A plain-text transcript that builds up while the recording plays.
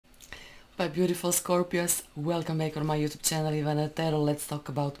My beautiful Scorpios, welcome back on my YouTube channel Ivana Tarot. Let's talk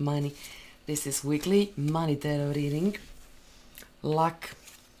about money. This is weekly money tarot reading. Luck,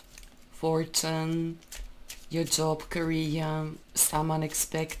 fortune, your job, career, some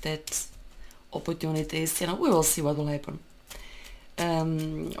unexpected opportunities. We will see what will happen.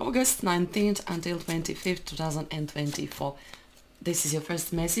 August 19th until 25th, 2024. This is your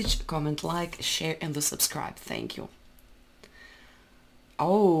first message. Comment, like, share and do subscribe. Thank you.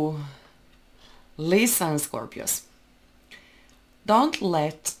 Oh, listen, Scorpios. Don't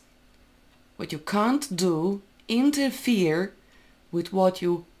let what you can't do interfere with what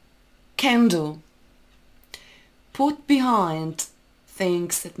you can do. Put behind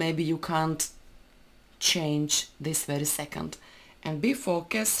things that maybe you can't change this very second and be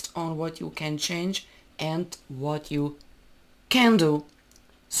focused on what you can change and what you can do.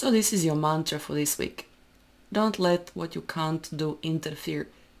 So this is your mantra for this week. Don't let what you can't do interfere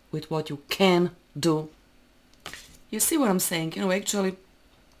with what you can do. You see what I'm saying?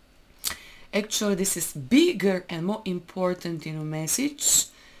 Actually this is bigger and more important, message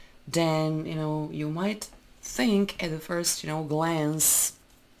than, you might think at the first, glance,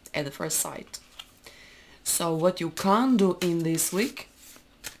 at the first sight. So what you can't do in this week,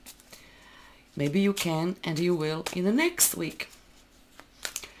 maybe you can and you will in the next week.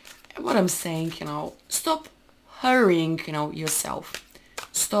 And what I'm saying, stop hurrying, yourself.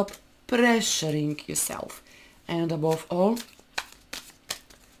 Stop pressuring yourself. And above all,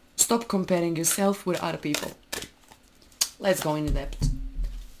 stop comparing yourself with other people. Let's go in depth.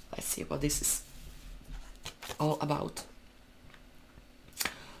 Let's see what this is all about.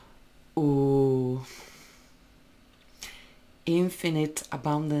 Ooh. Infinite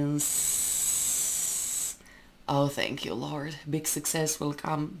abundance. Oh, thank you, Lord. Big success will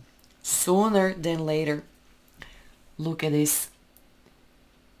come sooner than later. Look at this.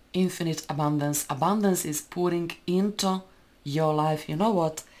 Infinite abundance. Abundance is putting into your life. You know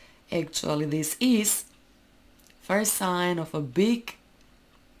what? Actually, this is first sign of a big,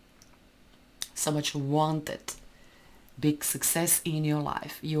 so much wanted, big success in your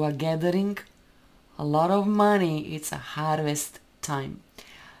life. You are gathering a lot of money. It's a harvest time.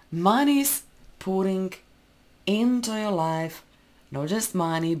 Money is putting into your life not just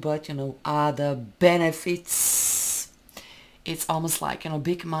money, but other benefits. It's almost like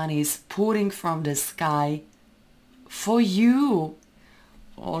big money is pouring from the sky for you.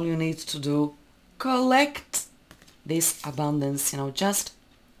 All you need to do, collect this abundance, just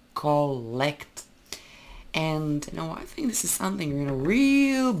collect. And I think this is something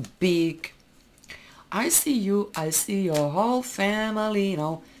real big. I see you, I see your whole family,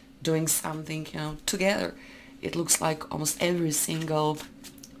 doing something, together. It looks like almost every single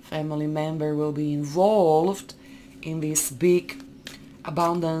family member will be involved in this big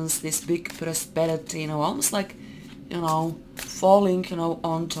abundance, this big prosperity, almost like, falling,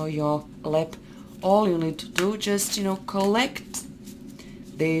 onto your lap. All you need to do, just, collect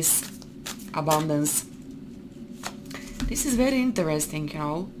this abundance. This is very interesting,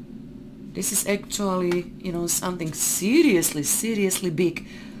 This is actually, something seriously big.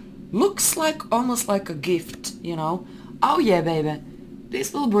 Looks like almost like a gift, Oh yeah, baby.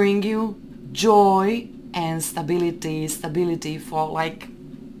 This will bring you joy and stability for like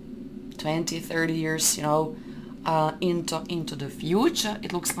 20, 30 years, into the future.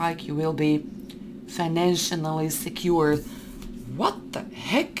 It looks like you will be financially secure. What the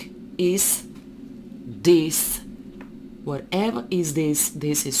heck is this? Whatever is this,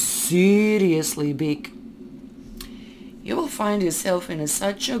 this is seriously big. You will find yourself in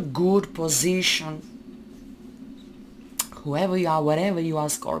such a good position. Whoever you are, whatever you are,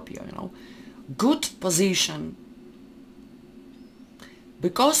 Scorpio, good position.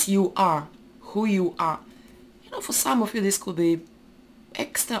 Because you are who you are. For some of you this could be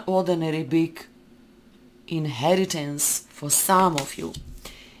extraordinary big inheritance for some of you.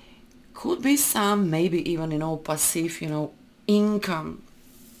 Could be some, maybe even, passive, income.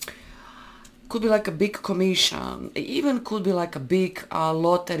 Could be like a big commission. Even could be like a big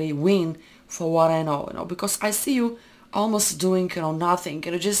lottery win for what I know, because I see you almost doing, nothing,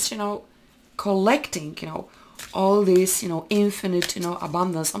 just, collecting, all this, infinite,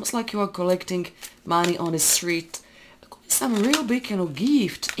 abundance. Almost like you are collecting money on the street. There could be some real big,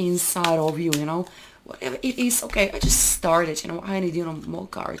 gift inside of you, whatever it is. Okay, I just started, I need, more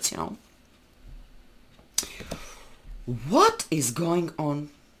cards, What is going on?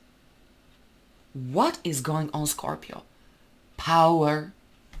 What is going on, Scorpio? Power.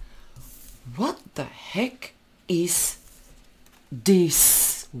 What the heck is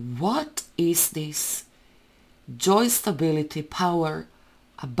this? What is this? Joy, stability, power,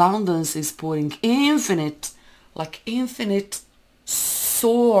 Abundance is pouring infinite, like infinite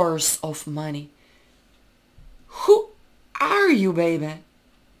source of money. Who are you, baby?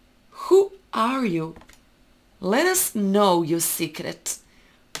 Who are you? Let us know your secret.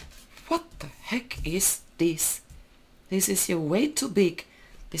 What the heck is this? This is your way too big.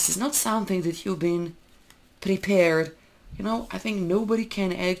 This is not something that you've been prepared. You know, I think nobody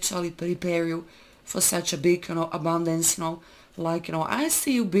can actually prepare you for such a big, abundance, like, I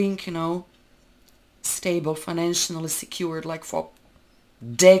see you being, stable, financially secured, like for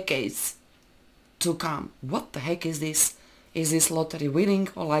decades to come. What the heck is this? Is this lottery winning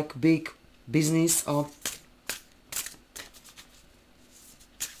or like big business or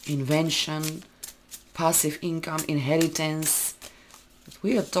invention, passive income, inheritance? But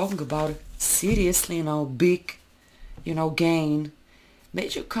we are talking about seriously, big, gain.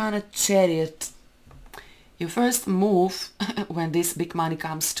 Major kind of chariot. Your first move when this big money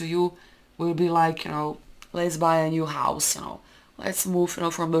comes to you will be like, let's buy a new house, let's move,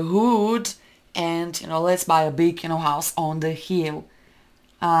 from the hood and, let's buy a big, house on the hill.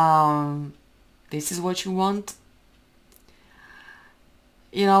 This is what you want?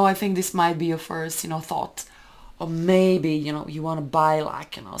 I think this might be your first, thought. Or maybe, you want to buy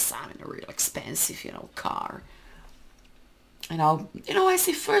like, some real expensive, car. I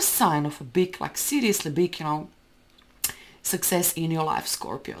see first sign of a big, like seriously big, success in your life,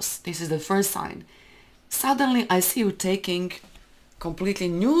 Scorpios. This is the first sign. Suddenly I see you taking completely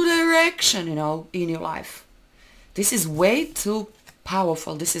new direction, in your life. This is way too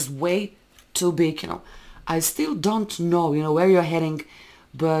powerful. This is way too big, I still don't know, where you're heading,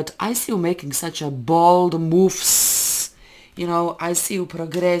 but I see you making such a bold moves. I see you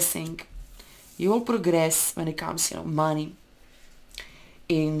progressing. You will progress when it comes, money.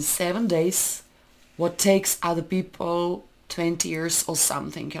 In 7 days, what takes other people 20 years or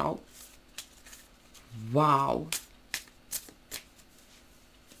something, Wow.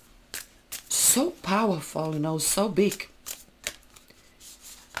 So powerful, so big.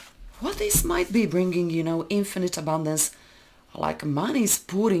 What this might be bringing, infinite abundance, like money is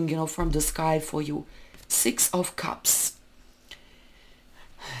pouring, from the sky for you. 6 of Cups.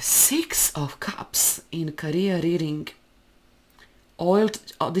 6 of Cups in career reading.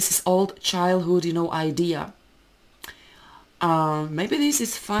 This is old childhood, idea. Maybe this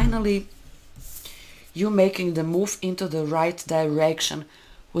is finally you making the move into the right direction.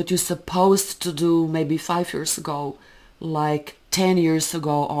 What you're supposed to do maybe 5 years ago, like 10 years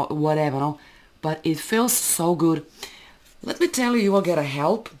ago or whatever, but it feels so good. Let me tell you, you will get a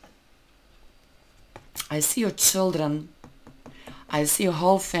help. I see your children. I see your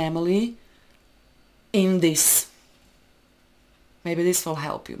whole family in this. Maybe this will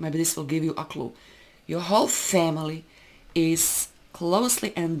help you. Maybe this will give you a clue. Your whole family is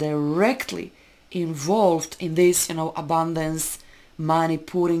closely and directly involved in this, abundance, money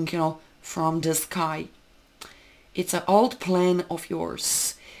pouring, from the sky. It's an old plan of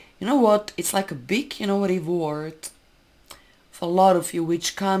yours. You know what? It's like a big, reward for a lot of you,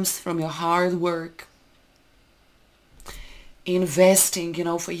 which comes from your hard work. Investing,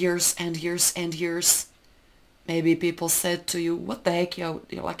 for years and years and years. Maybe people said to you, what the heck, you're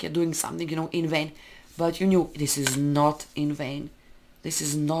doing something, in vain. But you knew this is not in vain. This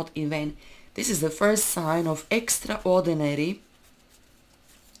is not in vain. This is the first sign of extraordinary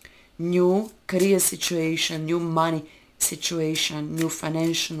new career situation, new money situation, new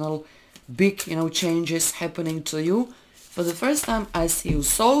financial big, changes happening to you. For the first time, I see you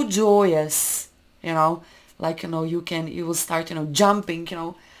so joyous, like, you will start, jumping,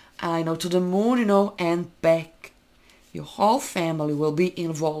 to the moon, and back. Your whole family will be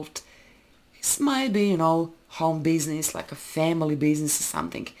involved. This might be, home business, like a family business or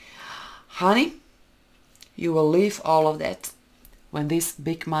something. Honey, you will leave all of that when this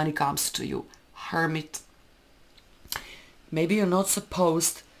big money comes to you. Hermit. Maybe you're not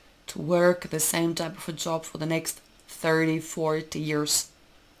supposed to work the same type of a job for the next 30, 40 years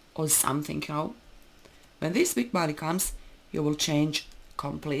or something, When this big money comes, you will change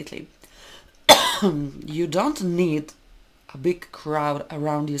completely. You don't need a big crowd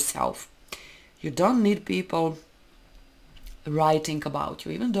around yourself. You don't need people writing about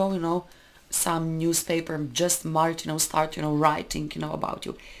you, even though, some newspaper just might, start, writing, about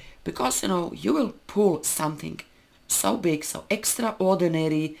you. Because, you will pull something so big, so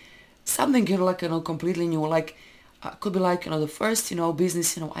extraordinary, something, like, completely new, like, could be like, the first,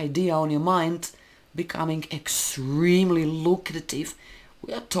 business, idea on your mind becoming extremely lucrative.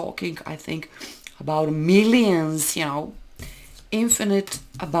 We are talking, I think, about millions, infinite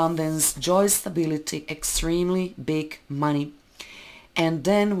abundance, joy, stability, extremely big money. And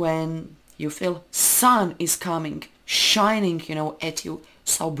then when you feel sun is coming, shining, at you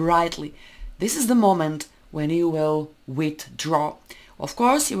so brightly, this is the moment when you will withdraw. Of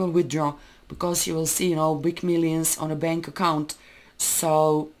course you will withdraw because you will see, big millions on a bank account.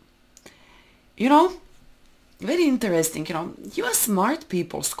 So, very interesting, you are smart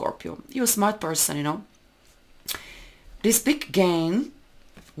people, Scorpio. You're a smart person, This big gain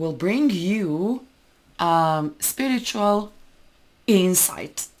will bring you spiritual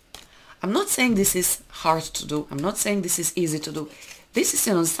insight. I'm not saying this is hard to do. I'm not saying this is easy to do. This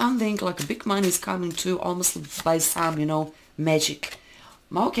is, something like big money is coming to almost by some, magic.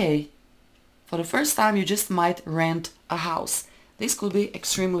 Okay, for the first time you just might rent a house. This could be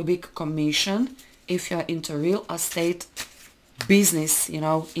extremely big commission if you're into real estate business,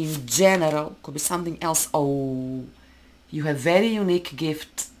 in general. Could be something else. Oh, you have very unique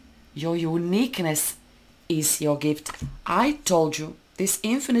gift. Your uniqueness is your gift. I told you, this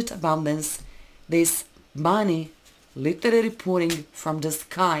infinite abundance, this money literally pouring from the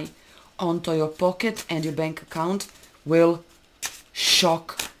sky onto your pocket and your bank account will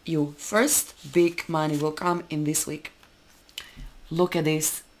shock you. First big money will come in this week. Look at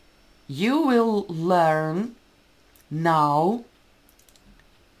this. You will learn now.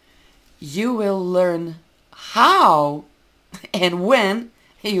 You will learn how and when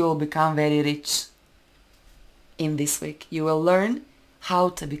you will become very rich. In this week, you will learn how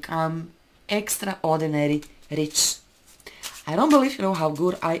to become extraordinary rich. I don't believe you know how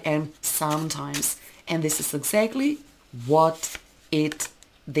good I am sometimes. And this is exactly what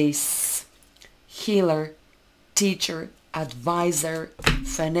this healer, teacher, advisor,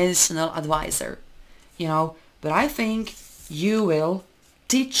 financial advisor, but I think you will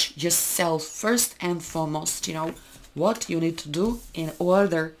teach yourself first and foremost, what you need to do in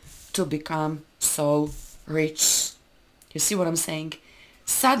order to become so rich. You see what I'm saying?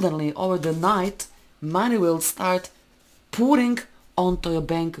 Suddenly, over the night, money will start pouring onto your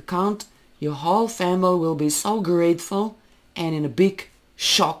bank account. Your whole family will be so grateful and in a big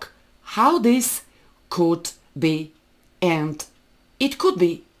shock how this could be. And it could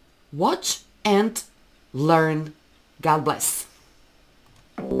be. Watch and learn. God bless.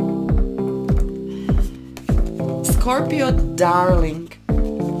 Scorpio darling,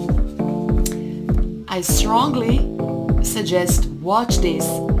 I strongly suggest watch this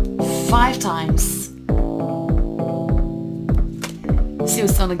 5 times. See you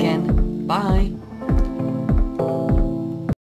soon again. Bye.